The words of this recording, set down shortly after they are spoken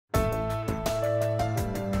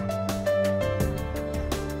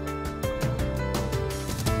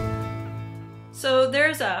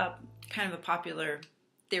There's a kind of a popular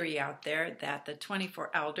theory out there that the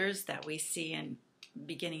 24 elders that we see in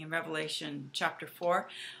beginning in Revelation chapter 4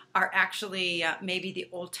 are actually maybe the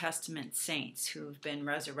Old Testament saints who've been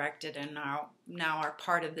resurrected and now are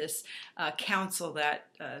part of this council that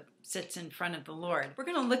sits in front of the Lord. We're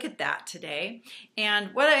going to look at that today,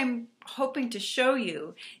 and what I'm hoping to show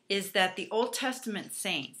you is that the Old Testament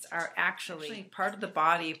saints are actually part of the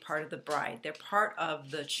body, part of the bride. They're part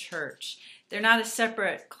of the church. They're not a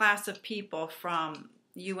separate class of people from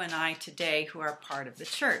you and I today who are part of the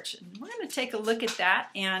church. And we're going to take a look at that,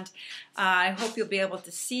 and I hope you'll be able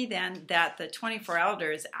to see then that the 24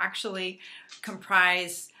 elders actually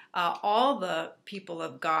comprise all the people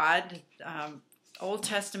of God, Old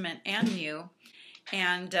Testament and New,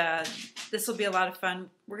 and this will be a lot of fun.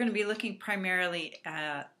 We're going to be looking primarily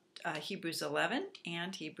at Hebrews 11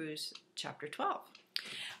 and Hebrews chapter 12.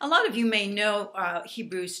 A lot of you may know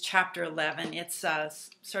Hebrews chapter 11. It's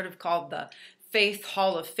sort of called the Faith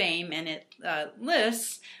Hall of Fame, and it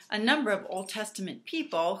lists a number of Old Testament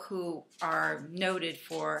people who are noted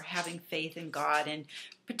for having faith in God, and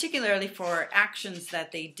particularly for actions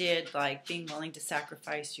that they did, like being willing to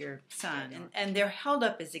sacrifice your son. And they're held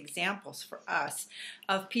up as examples for us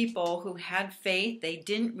of people who had faith. They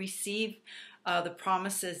didn't receive the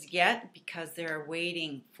promises yet because they're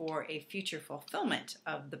waiting for a future fulfillment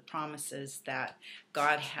of the promises that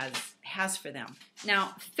God has for them.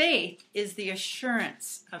 Now, faith is the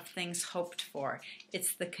assurance of things hoped for.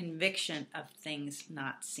 It's the conviction of things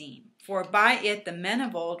not seen. For by it the men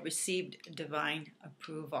of old received divine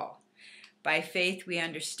approval. By faith we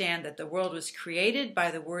understand that the world was created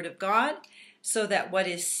by the word of God, so that what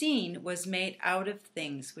is seen was made out of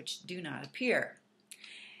things which do not appear.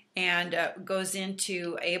 And goes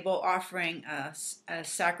into Abel offering a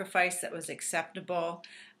sacrifice that was acceptable,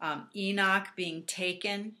 Enoch being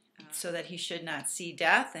taken so that he should not see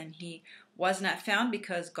death, and he was not found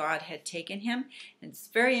because God had taken him. And it's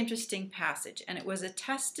a very interesting passage, and it was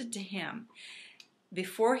attested to him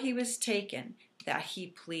before he was taken that he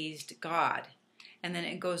pleased God. And then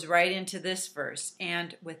it goes right into this verse,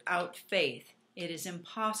 and without faith it is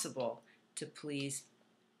impossible to please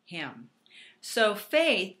him. So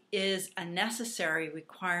faith is a necessary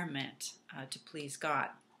requirement to please God.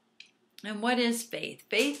 And what is faith?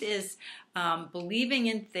 Faith is believing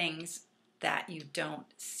in things that you don't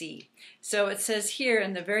see. So it says here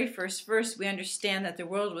in the very first verse, we understand that the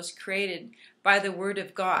world was created by the word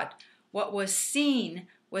of God. What was seen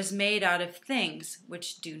was made out of things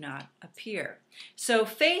which do not appear. So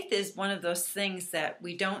faith is one of those things that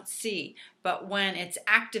we don't see, but when it's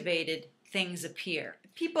activated, things appear.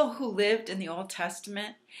 People who lived in the Old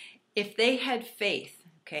Testament, if they had faith,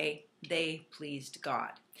 okay, they pleased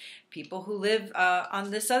God. People who live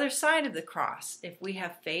on this other side of the cross, if we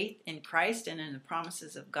have faith in Christ and in the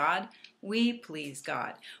promises of God, we please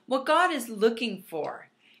God. What God is looking for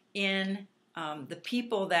in the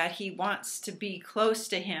people that he wants to be close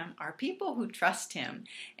to him are people who trust him,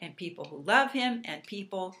 and people who love him, and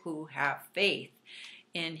people who have faith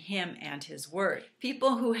in him and his word.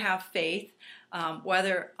 People who have faith,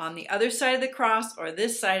 whether on the other side of the cross or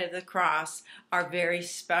this side of the cross, are very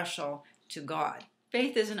special to God.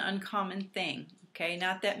 Faith is an uncommon thing, okay?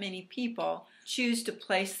 Not that many people choose to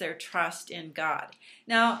place their trust in God.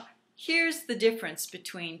 Now, here's the difference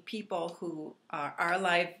between people who are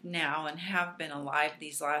alive now and have been alive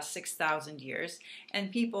these last 6,000 years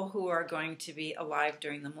and people who are going to be alive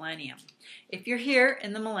during the millennium. If you're here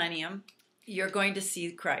in the millennium, you're going to see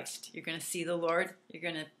Christ. You're going to see the Lord. You're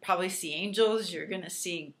going to probably see angels. You're going to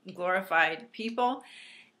see glorified people.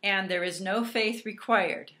 And there is no faith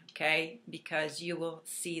required, okay, because you will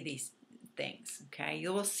see these things, okay?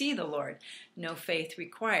 You will see the Lord. No faith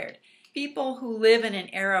required. People who live in an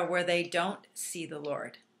era where they don't see the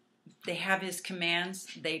Lord, they have his commands,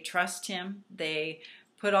 they trust him, they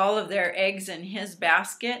put all of their eggs in his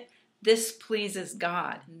basket. This pleases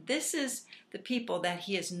God. This is the people that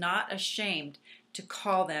he is not ashamed to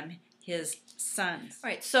call them his sons. All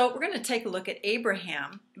right, so we're going to take a look at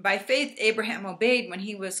Abraham. By faith, Abraham obeyed when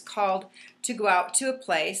he was called to go out to a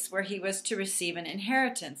place where he was to receive an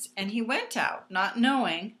inheritance. And he went out, not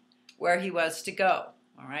knowing where he was to go.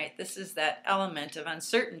 All right, this is that element of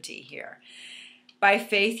uncertainty here. By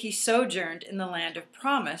faith, he sojourned in the land of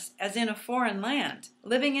promise, as in a foreign land,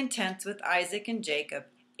 living in tents with Isaac and Jacob,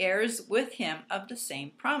 heirs with him of the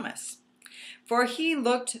same promise. For he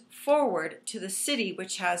looked forward to the city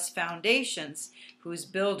which has foundations, whose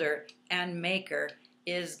builder and maker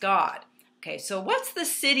is God. Okay, so what's the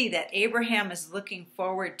city that Abraham is looking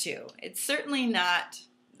forward to? It's certainly not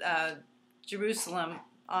Jerusalem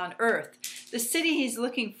on earth. The city he's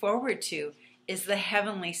looking forward to is the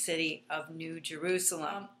heavenly city of New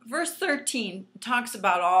Jerusalem. Verse 13 talks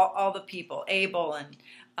about all the people, Abel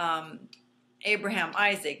and Abraham,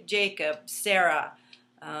 Isaac, Jacob, Sarah,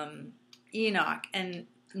 Enoch, and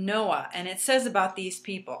Noah. And it says about these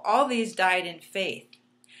people, all these died in faith,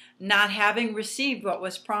 not having received what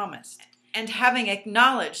was promised, and having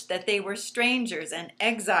acknowledged that they were strangers and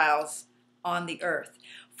exiles on the earth.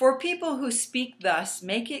 For people who speak thus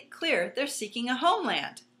make it clear they're seeking a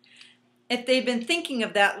homeland. If they'd been thinking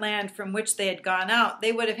of that land from which they had gone out,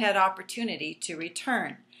 they would have had opportunity to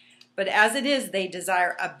return. But as it is, they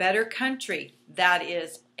desire a better country, that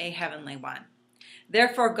is, a heavenly one.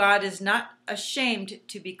 Therefore God is not ashamed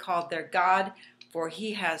to be called their God, for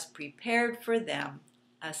he has prepared for them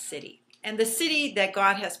a city. And the city that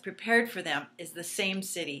God has prepared for them is the same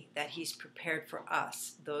city that he's prepared for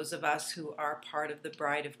us, those of us who are part of the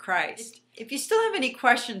bride of Christ. If you still have any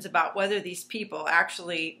questions about whether these people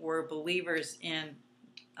actually were believers in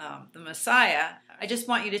the Messiah, I just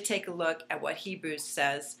want you to take a look at what Hebrews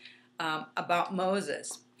says about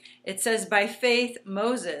Moses. It says, by faith,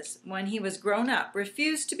 Moses, when he was grown up,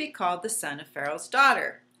 refused to be called the son of Pharaoh's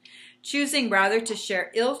daughter, choosing rather to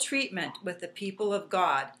share ill treatment with the people of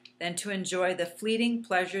God than to enjoy the fleeting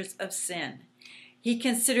pleasures of sin. He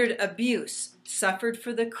considered abuse suffered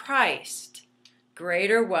for the Christ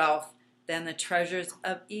greater wealth than the treasures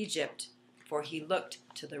of Egypt, for he looked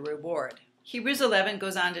to the reward. Hebrews 11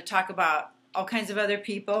 goes on to talk about all kinds of other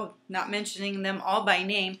people, not mentioning them all by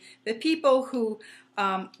name, but people who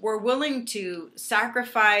were willing to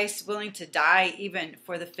sacrifice, willing to die even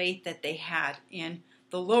for the faith that they had in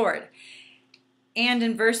the Lord. And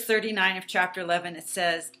in verse 39 of chapter 11 it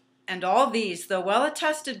says, and all these, though well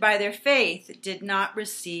attested by their faith, did not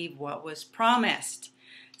receive what was promised,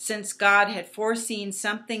 since God had foreseen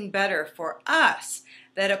something better for us,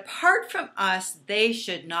 that apart from us they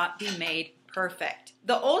should not be made perfect.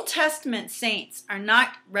 The Old Testament saints are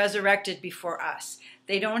not resurrected before us.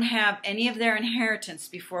 They don't have any of their inheritance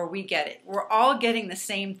before we get it. We're all getting the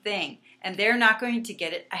same thing, and they're not going to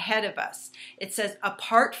get it ahead of us. It says,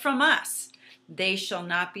 apart from us, they shall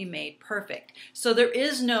not be made perfect. So there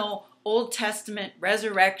is no Old Testament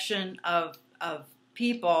resurrection of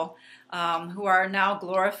people who are now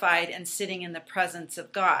glorified and sitting in the presence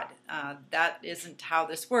of God. That isn't how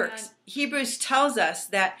this works. Hebrews tells us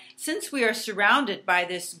that since we are surrounded by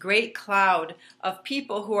this great cloud of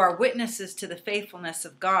people who are witnesses to the faithfulness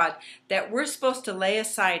of God, that we're supposed to lay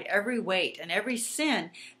aside every weight and every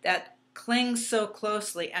sin that clings so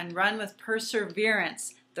closely and run with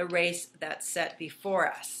perseverance the race that's set before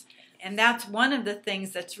us. And that's one of the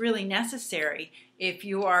things that's really necessary if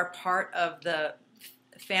you are part of the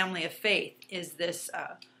family of faith, is this,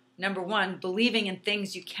 number one, believing in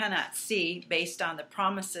things you cannot see based on the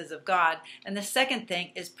promises of God. And the second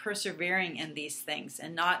thing is persevering in these things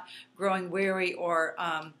and not growing weary or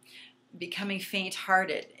becoming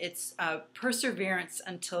faint-hearted. It's perseverance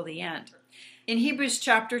until the end. In Hebrews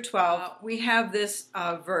chapter 12, we have this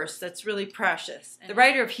verse that's really precious. The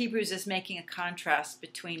writer of Hebrews is making a contrast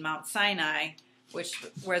between Mount Sinai,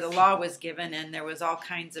 where the law was given and there was all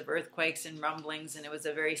kinds of earthquakes and rumblings and it was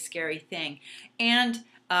a very scary thing, and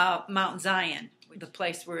Mount Zion, the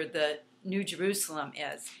place where the New Jerusalem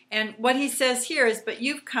is. And what he says here is, but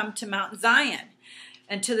you've come to Mount Zion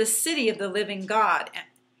and to the city of the living God,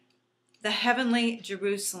 the heavenly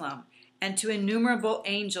Jerusalem, and to innumerable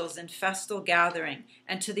angels in festal gathering,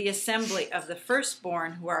 and to the assembly of the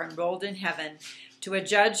firstborn who are enrolled in heaven, to a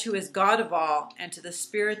judge who is God of all, and to the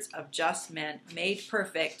spirits of just men made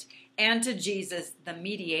perfect, and to Jesus, the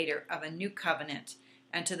mediator of a new covenant,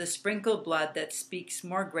 and to the sprinkled blood that speaks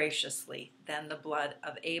more graciously than the blood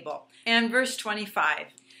of Abel. And verse 25,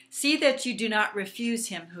 see that you do not refuse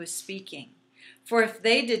him who is speaking. For if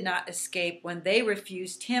they did not escape when they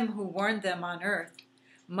refused him who warned them on earth,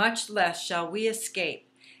 much less shall we escape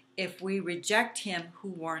if we reject him who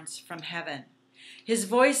warns from heaven. His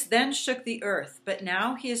voice then shook the earth, but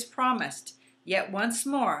now he has promised, yet once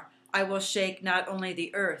more I will shake not only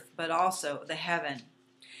the earth, but also the heaven.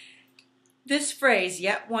 This phrase,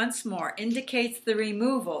 yet once more, indicates the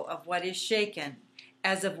removal of what is shaken,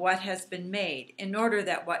 as of what has been made, in order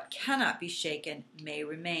that what cannot be shaken may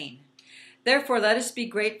remain. Therefore, let us be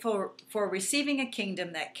grateful for receiving a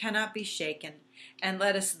kingdom that cannot be shaken, and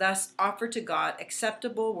let us thus offer to God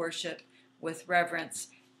acceptable worship with reverence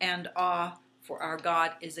and awe, for our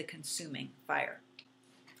God is a consuming fire.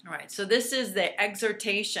 All right, so this is the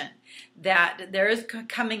exhortation that there is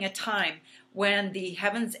coming a time when the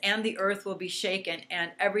heavens and the earth will be shaken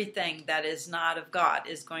and everything that is not of God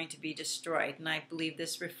is going to be destroyed. And I believe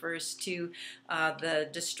this refers to the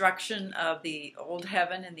destruction of the old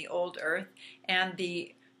heaven and the old earth and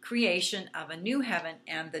the creation of a new heaven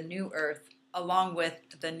and the new earth along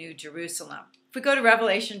with the new Jerusalem. If we go to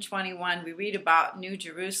Revelation 21, we read about New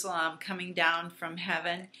Jerusalem coming down from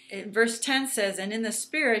heaven. Verse 10 says, "And in the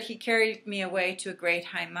Spirit he carried me away to a great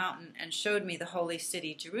high mountain and showed me the holy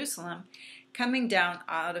city Jerusalem, coming down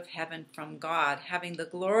out of heaven from God, having the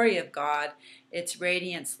glory of God, its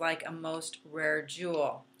radiance like a most rare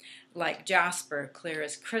jewel, like jasper, clear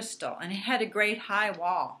as crystal. And it had a great high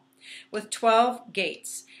wall, with 12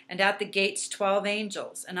 gates, and at the gates 12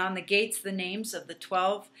 angels, and on the gates the names of the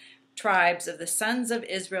 12 tribes of the sons of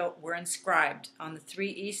Israel were inscribed, on the 3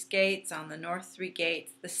 east gates, on the north 3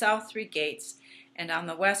 gates, the south 3 gates, and on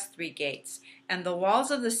the west 3 gates. And the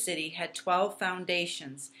walls of the city had 12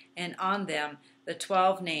 foundations, and on them the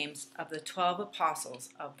 12 names of the 12 apostles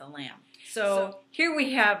of the Lamb." So here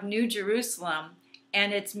we have New Jerusalem,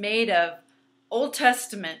 and it's made of Old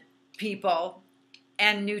Testament people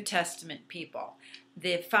and New Testament people.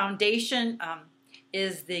 The foundation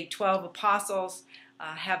is the 12 apostles,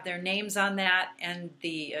 have their names on that, and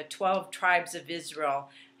the 12 tribes of Israel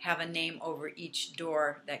have a name over each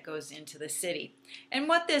door that goes into the city. And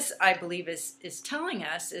what this, I believe, is telling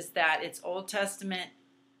us is that it's Old Testament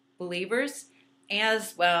believers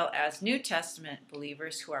as well as New Testament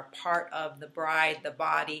believers who are part of the bride, the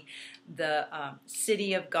body, the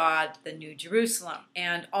city of God, the New Jerusalem.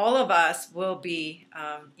 And all of us will be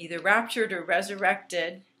either raptured or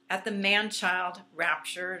resurrected at the man-child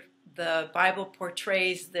rapture. The Bible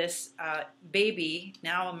portrays this baby,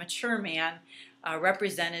 now a mature man,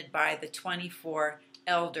 represented by the 24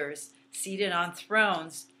 elders seated on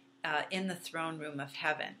thrones in the throne room of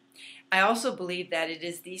heaven. I also believe that it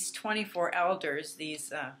is these 24 elders,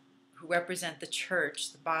 these who represent the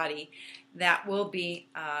church, the body, that will be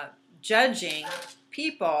judging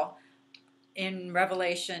people in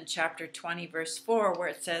Revelation chapter 20, verse 4, where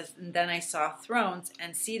it says, "And then I saw thrones,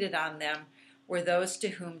 and seated on them were those to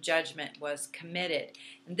whom judgment was committed."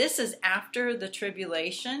 And this is after the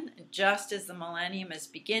tribulation, just as the millennium is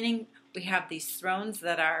beginning. We have these thrones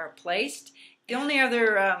that are placed. The only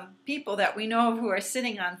other people that we know of who are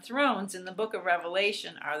sitting on thrones in the book of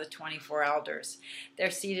Revelation are the 24 elders.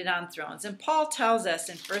 They're seated on thrones. And Paul tells us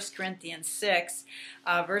in 1 Corinthians 6,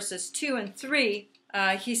 verses 2 and 3,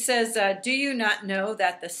 he says, "Do you not know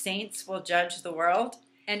that the saints will judge the world?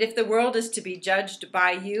 And if the world is to be judged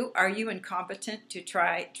by you, are you incompetent to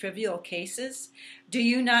try trivial cases? Do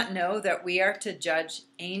you not know that we are to judge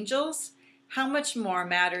angels? How much more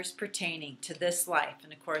matters pertaining to this life?"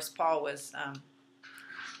 And of course, Paul was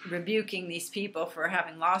rebuking these people for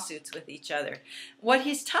having lawsuits with each other. What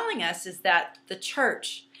he's telling us is that the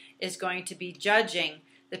church is going to be judging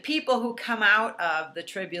the people who come out of the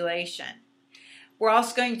tribulation. We're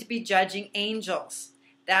also going to be judging angels.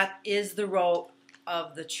 That is the role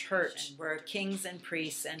of the church. We're kings and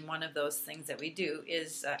priests, and one of those things that we do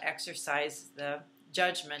is exercise the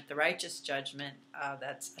judgment, the righteous judgment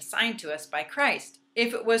that's assigned to us by Christ.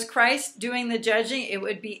 If it was Christ doing the judging, it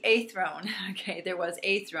would be a throne. Okay, there was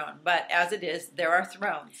a throne, but as it is, there are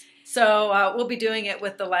thrones. So we'll be doing it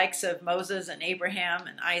with the likes of Moses and Abraham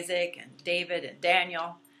and Isaac and David and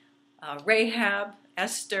Daniel, Rahab,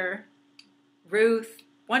 Esther, Ruth,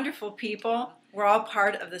 wonderful people. We're all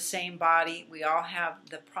part of the same body. We all have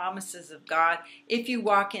the promises of God. If you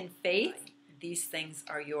walk in faith, these things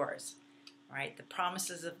are yours. All right, the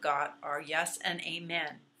promises of God are yes and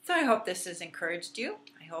amen. So I hope this has encouraged you.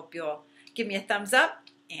 I hope you'll give me a thumbs up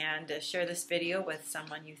and share this video with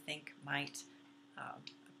someone you think might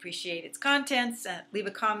appreciate its contents. Leave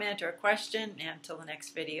a comment or a question. And until the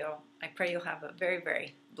next video, I pray you'll have a very,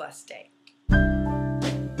 very blessed day.